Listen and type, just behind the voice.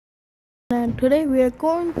And today we are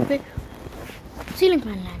going to ceiling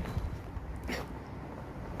fan land.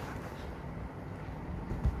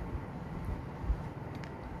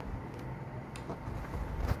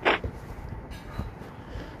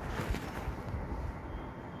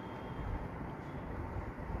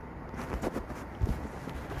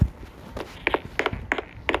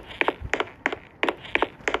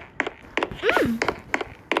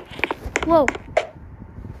 Whoa.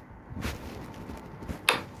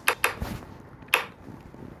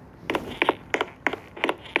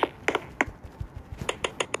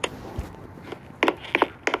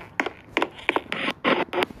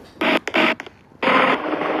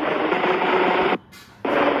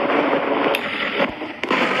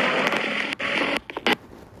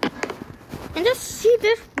 And just see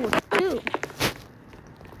this one too.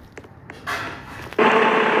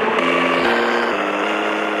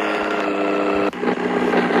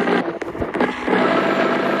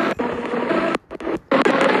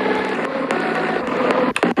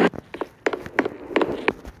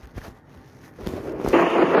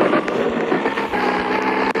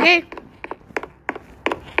 Hey.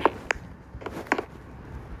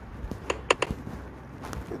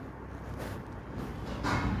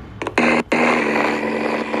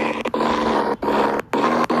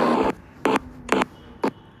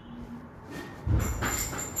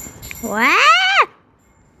 What?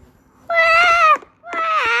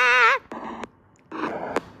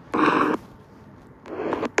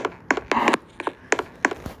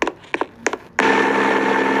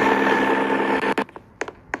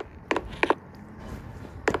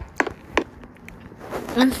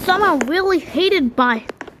 And some are really hated by.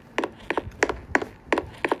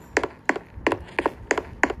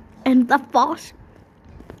 And the boss,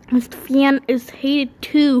 Mr. Fan, is hated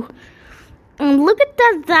too. And look at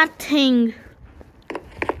that thing.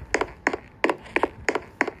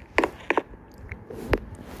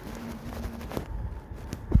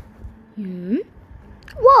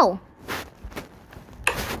 Whoa.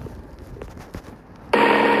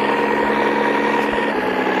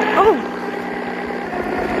 Oh.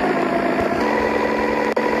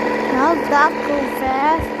 How's that go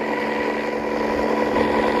fast?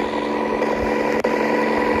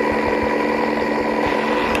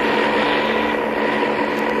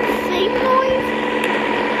 Same noise?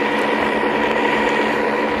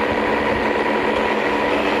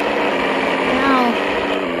 Now.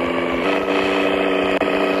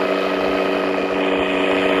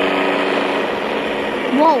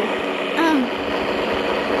 Whoa.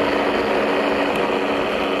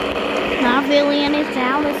 Not really any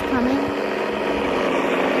sound is coming.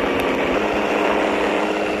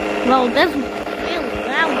 Well, that's really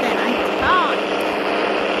loud than I thought.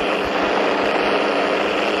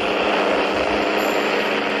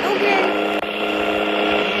 Okay.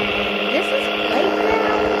 This is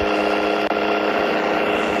playground.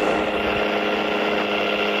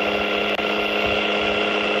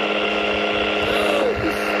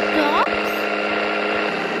 Stop.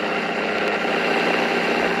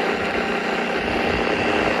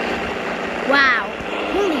 Wow.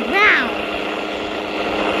 Holy wow.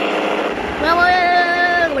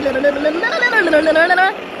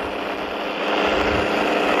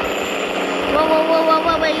 Whoa,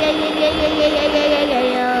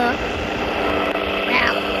 yeah.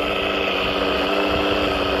 Wow.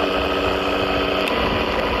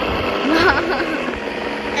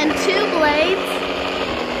 And two blades.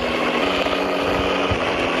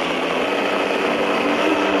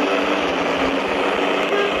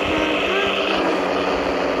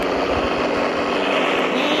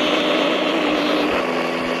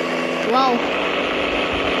 Whoa.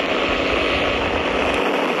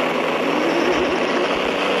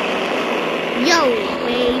 Yo,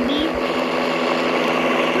 baby.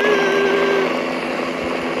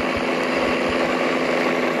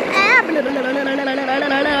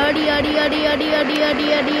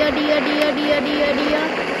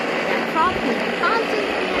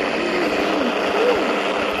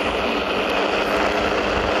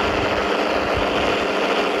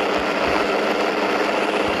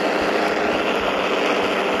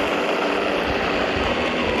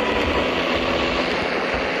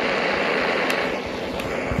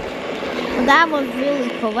 That was really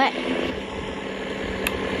correct.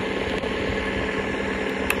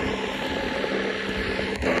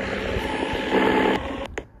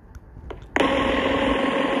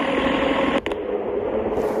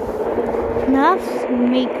 Let's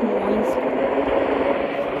make noise.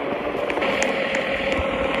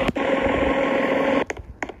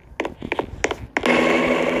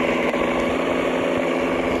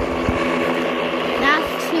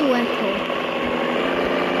 That's too echo.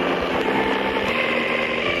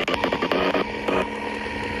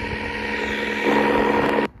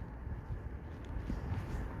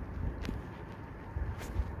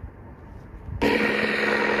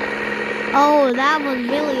 Whoa, that was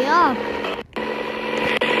really up.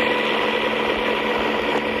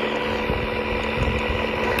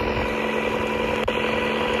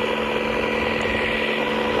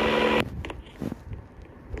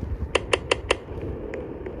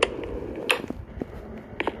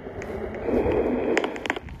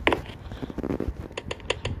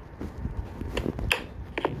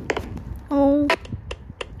 Oh.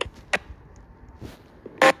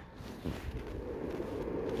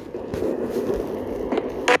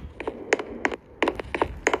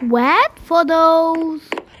 Wet for those.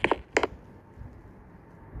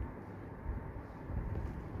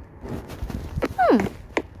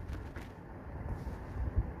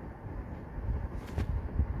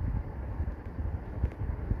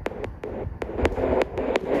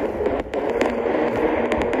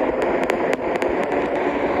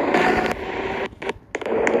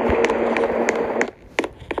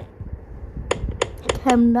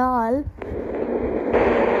 Camdal.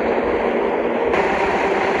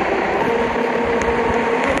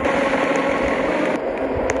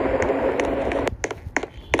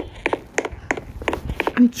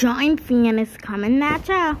 A giant fan is coming at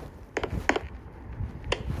ya.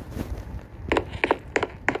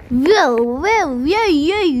 Well, yeah,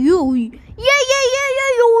 you. Yeah,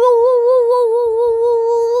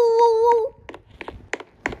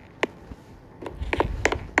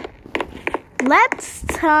 let's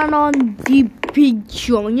turn on the big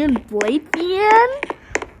giant blade fan.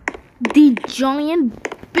 The giant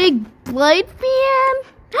big blade fan.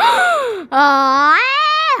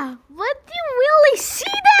 But you really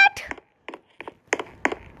see that?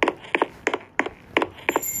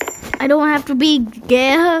 I don't have to be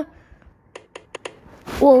scared.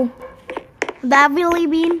 Oh, that really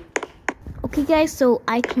mean? Okay, guys. So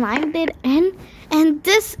I climbed it in, and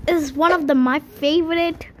this is one of my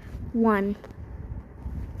favorite one.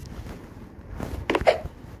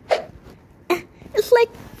 It's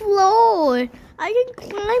like floor. I can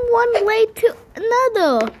climb one blade to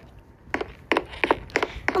another.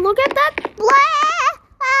 And look at that blade!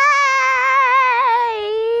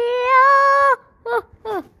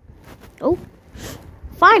 Oh,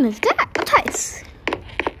 fine, it's that. Nice.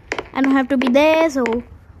 I don't have to be there, so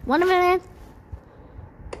 1 minute.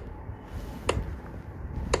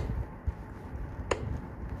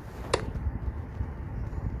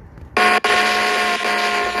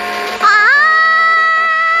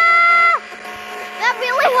 That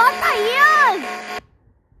really hurt my ears.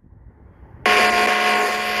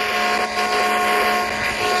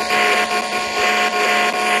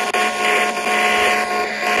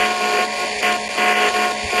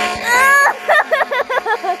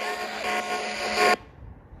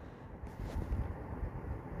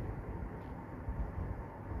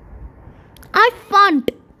 I fun.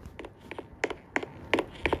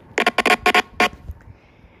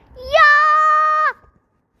 Yeah.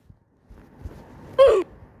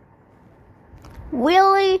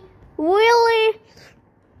 Really?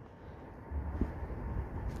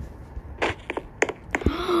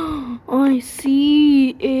 I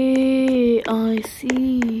see it. I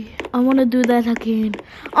see. I want to do that again.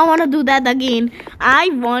 I want to do that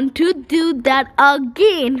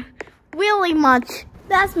again. Really much.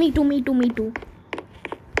 That's me too.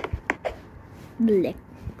 Blech.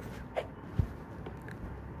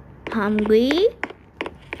 Hungry?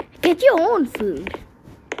 Get your own food.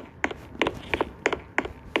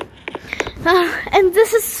 And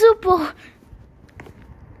this is super.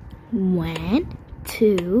 1,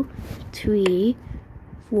 2, 3,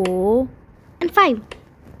 4, and 5.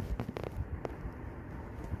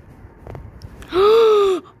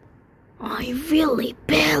 I really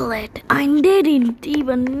feel it. I didn't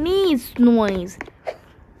even need noise.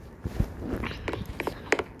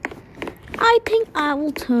 I think I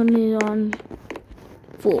will turn it on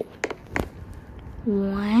 4.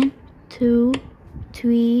 1, 2,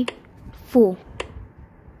 3, 4.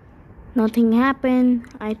 Nothing happened.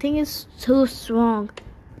 I think it's too strong.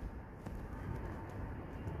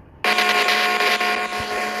 Try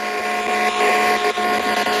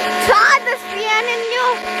this fan in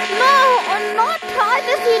your not try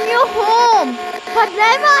this in your home. But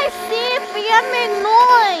never I see a fan make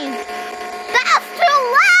noise. That's too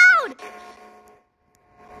loud.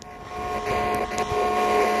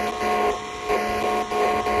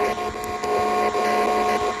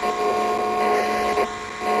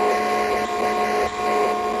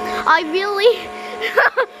 I really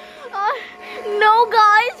no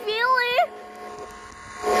guys, really.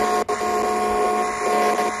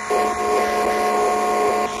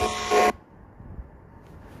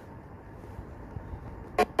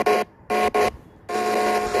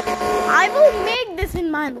 I will make this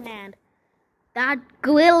in my land. that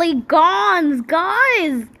really gone,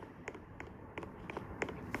 guys.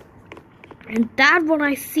 And that one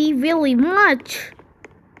I see really much.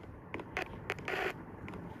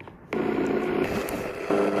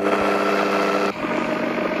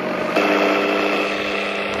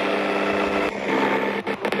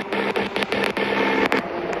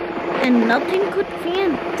 And nothing could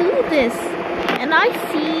do this. And I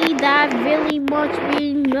see that really much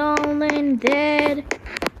being gone and dead.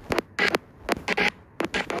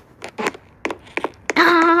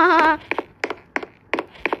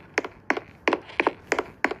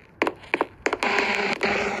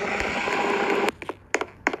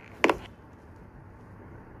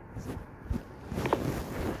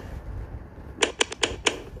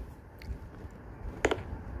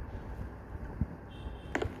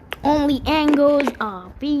 Only angles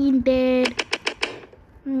are being dead.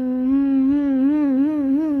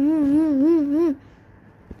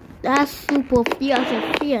 That's super fierce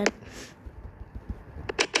and fierce.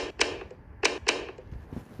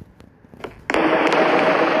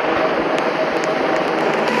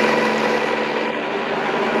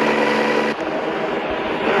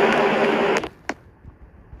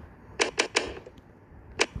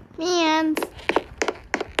 Man.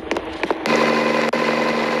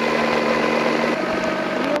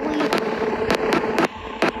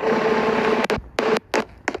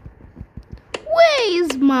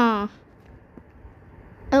 Ma.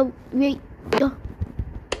 Oh, wait. Oh.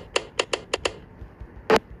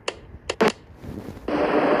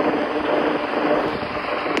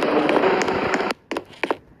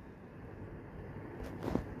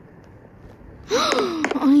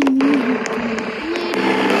 I knew it.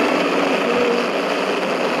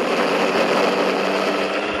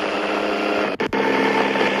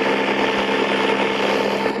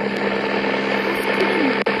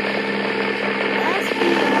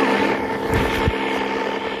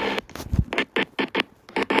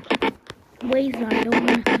 Wait, I don't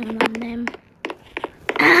want to turn on them.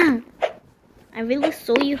 I really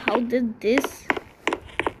saw you how did this.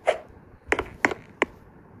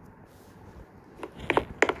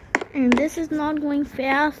 And this is not going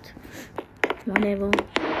fast. Whatever.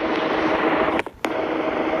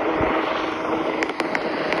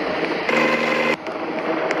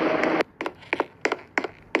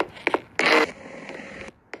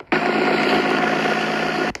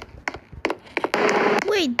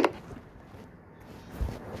 Wait.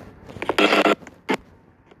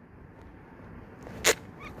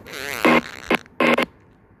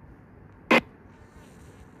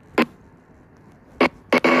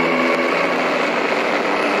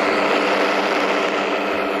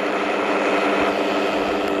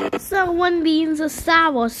 Someone being a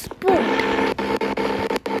sour spoon.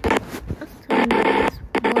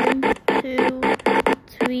 One, two,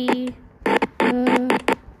 three, 4,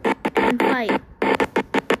 and 5.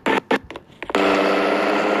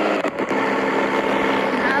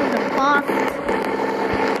 Now the fastest.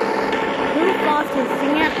 Who fastest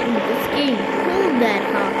singer in this game? Who that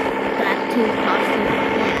two fastest singer?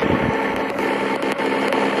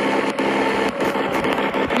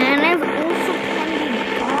 And I've also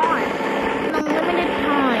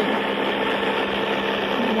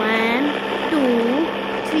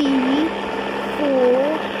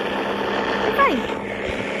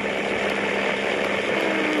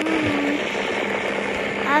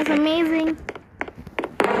that's amazing.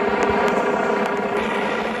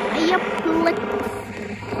 Yep, lick.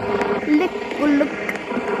 Lim.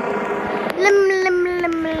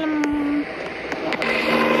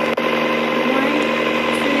 1,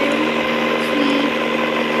 2, 3,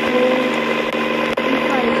 4, and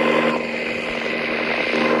 5.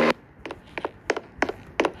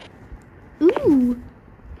 Ooh.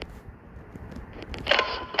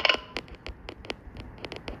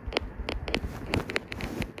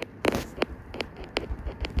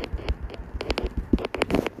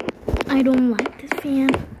 I don't like this fan.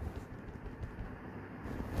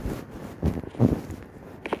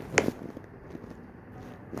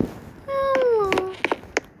 Oh,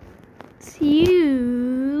 it's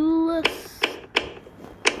useless.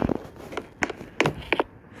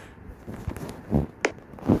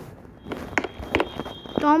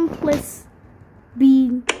 Dumpless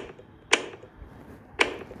bean.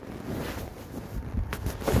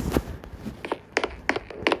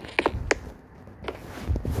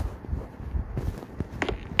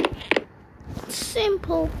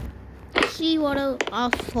 Simple seawater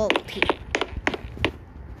are salty.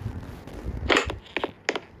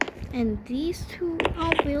 And these two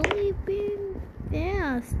are really being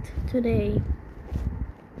fast today.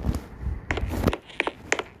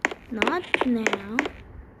 Not now.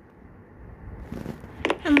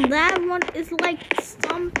 that one is like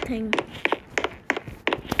something.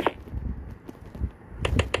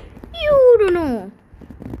 You don't know.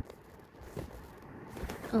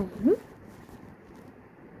 Oh.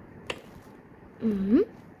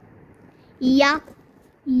 Yeah.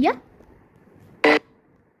 Yeah.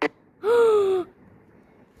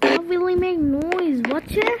 That really make noise.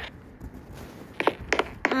 Watch it.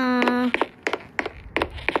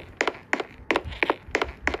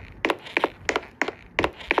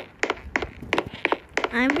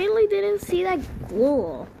 I really didn't see that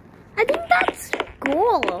goal. I think that's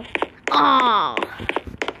goal. Oh.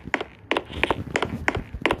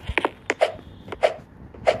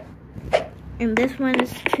 And this one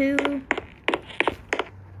is 2.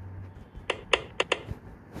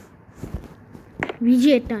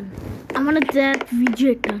 Rejeton. I'm gonna that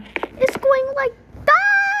Rejeton. It's going like that.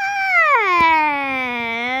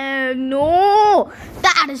 No,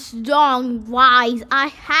 that is wrong, guys. I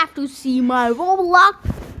have to see my Roblox,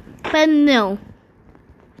 but no.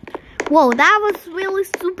 Whoa, that was really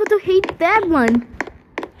stupid to hate that one.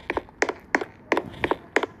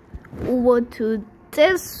 Over to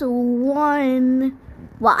this one.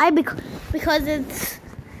 Why? Because it's.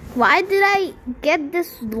 Why did I get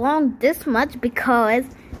this long this much? Because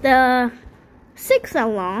the sticks are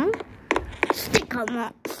long. Stick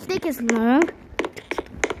is long.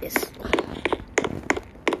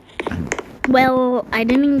 Well, I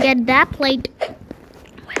didn't get that plate.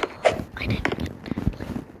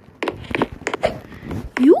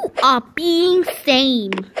 You are being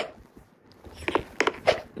sane.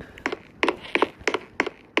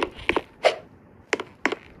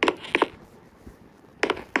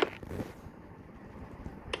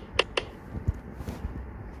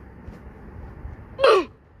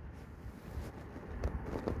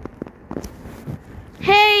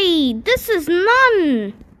 Hey, this is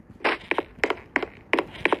none.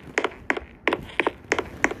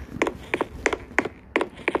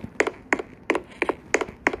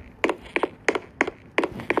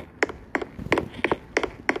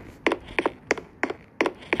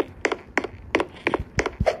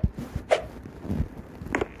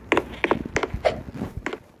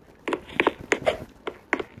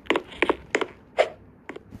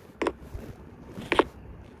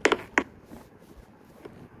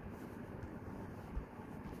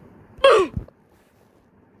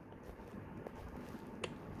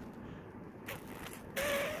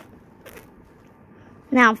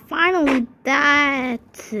 Now, finally, that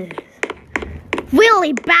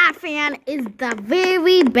really bad fan is the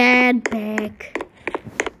very bad bag.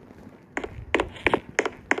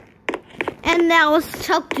 And that was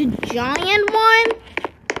Chuck the giant one.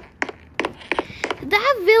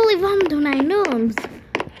 That really one on my nerves.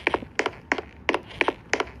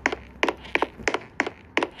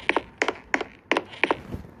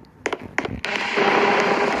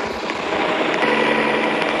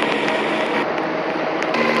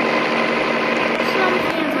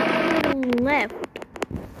 Left.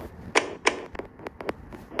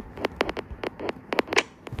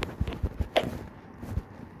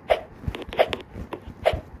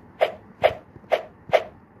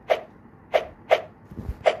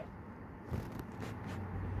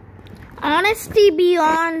 Honesty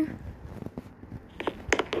beyond.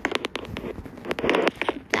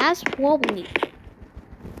 That's wobbly.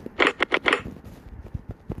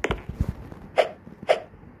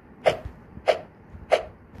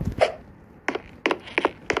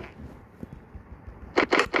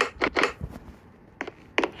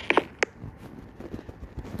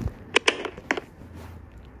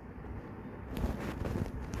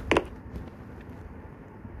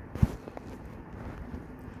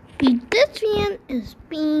 The pedestrian is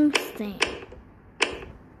being seen.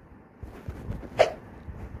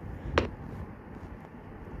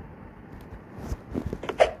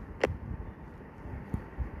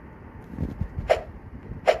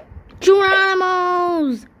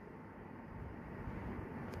 Geronimo's!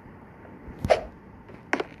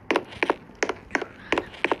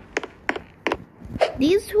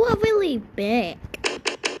 These two are really big,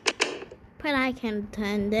 but I can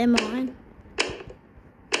turn them on.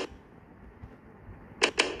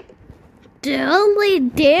 Really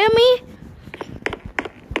dare me?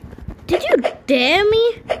 Did you dare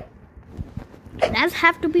me? That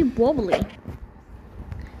have to be wobbly.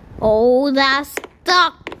 Oh, that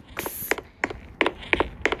sucks.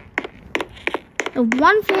 The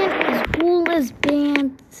one fan is coolest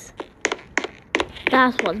bands.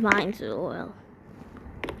 That's what mine so well.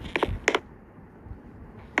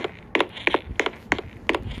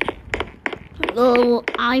 Oh,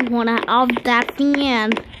 I wanna off that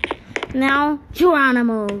fan. Now,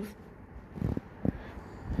 Geronimo's.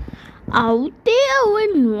 Out there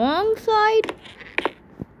in wrong side.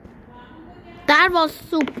 That was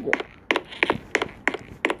super.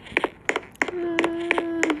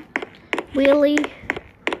 Really?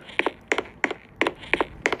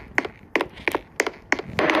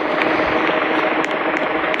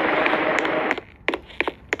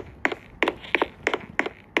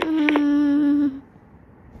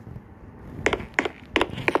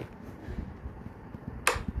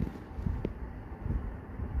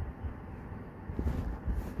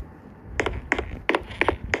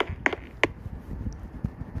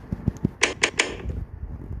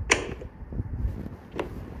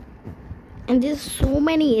 And there's so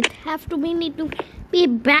many. It have to be need to be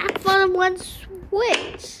back for one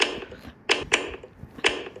switch.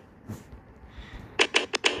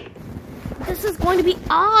 This is going to be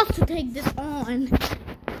ours to take this on.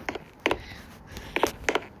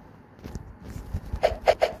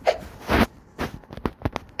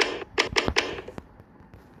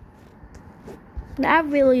 That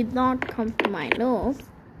really did not come to my nose.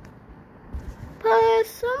 But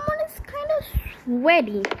someone is kind of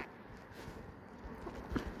sweaty.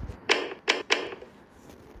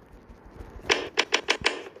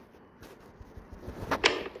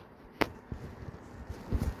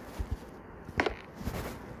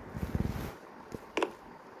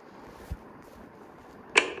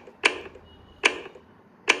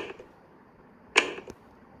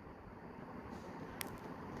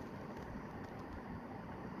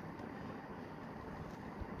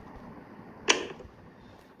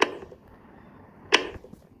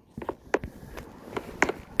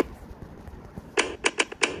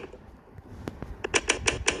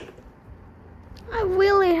 I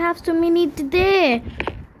really have to mini today.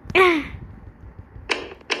 That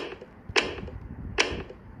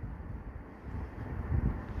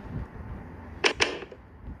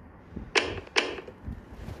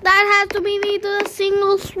has to be need a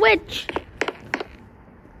single switch.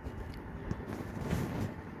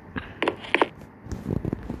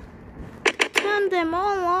 Turn them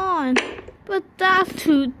all on, but that's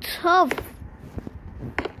too tough.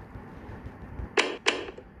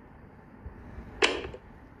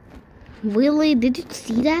 Really? Did you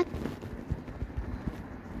see that?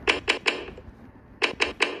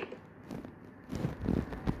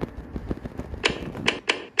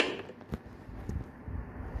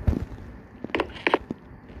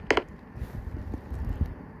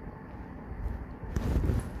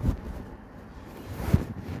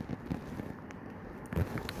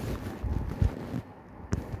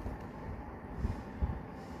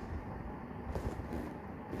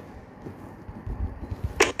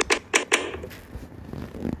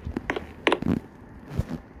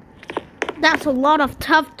 That's a lot of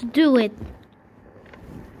tough to do it.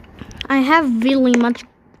 I have really much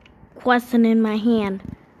question in my hand.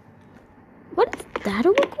 What is that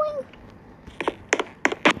over going?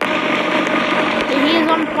 He is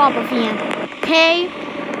on proper hand. Okay.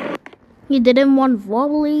 He didn't want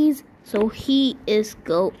wobblies, so he is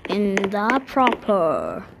go in the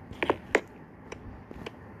proper.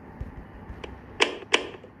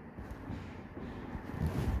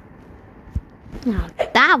 Now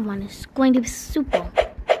that one is going to be super.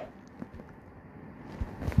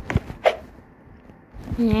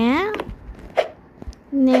 Yeah.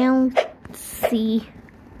 Now let's see.